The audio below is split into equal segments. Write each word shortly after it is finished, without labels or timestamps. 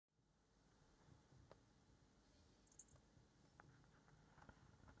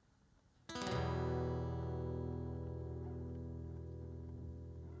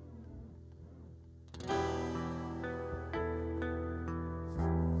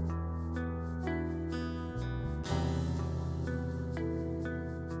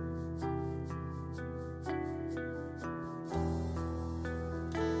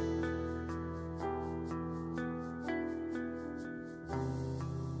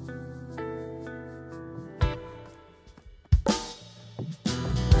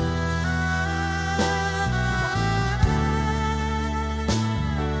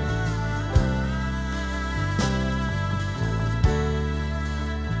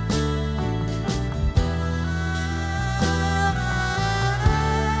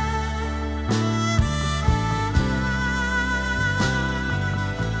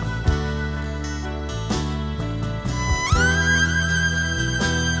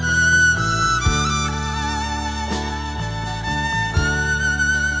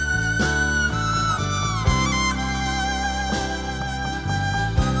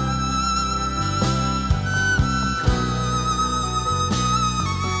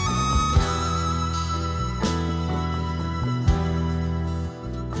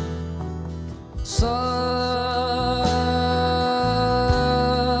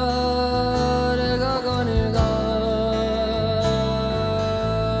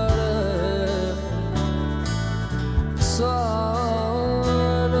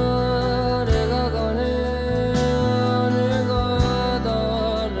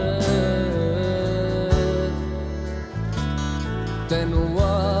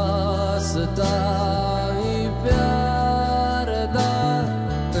वास्ता ही प्यार दा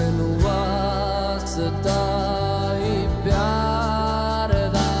तेनू वास्ता ही प्यार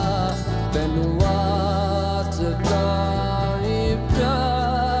दा तेनू वास्ता ही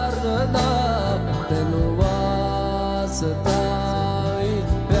प्यार दा तेनू वास्ता ही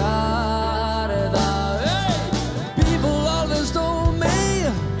प्यार दा People always told me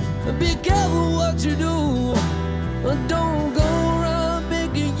be careful what you do, don't go around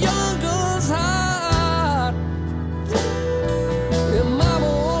breaking young girls' heart. And mama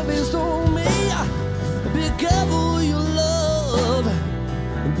always told me be careful who you love,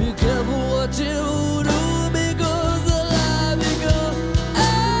 be careful what you do, because the life becomes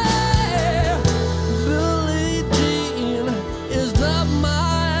Billie Jean is not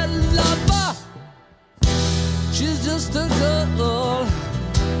my lover. She's just a girl.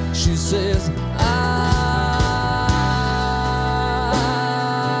 She says I'm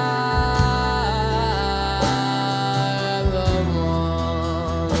the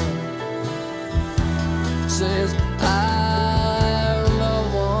one. Says I'm the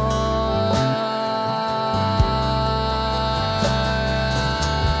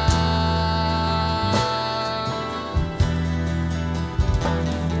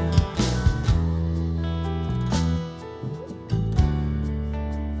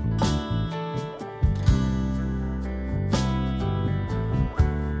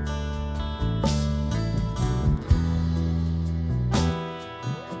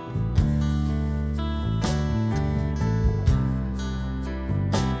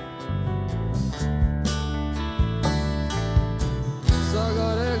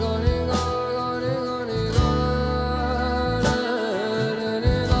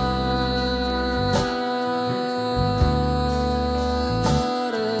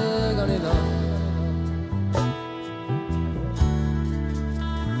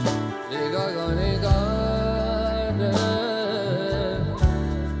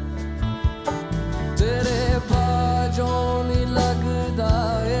तेरे बाजों नी लगदा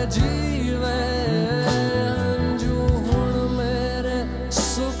ए जीवे अंजू हुण मेरे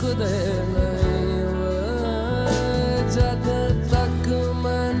सुख दे नहीं वे जद तक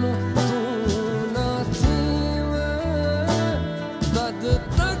मैनू तू ना थीवे तद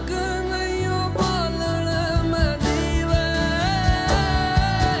तक नहीं बालण मैं दीवे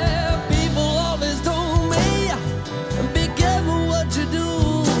People always told me be careful what you do,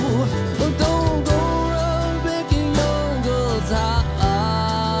 don't go around breaking young girls' heart.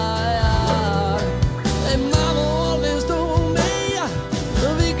 And mama always told me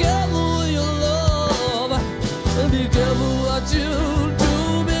be careful who you love, be careful what you do,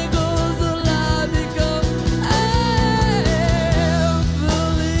 because the life becomes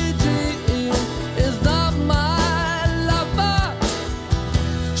Billie Jean is not my lover.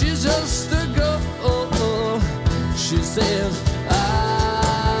 She's just a girl. She says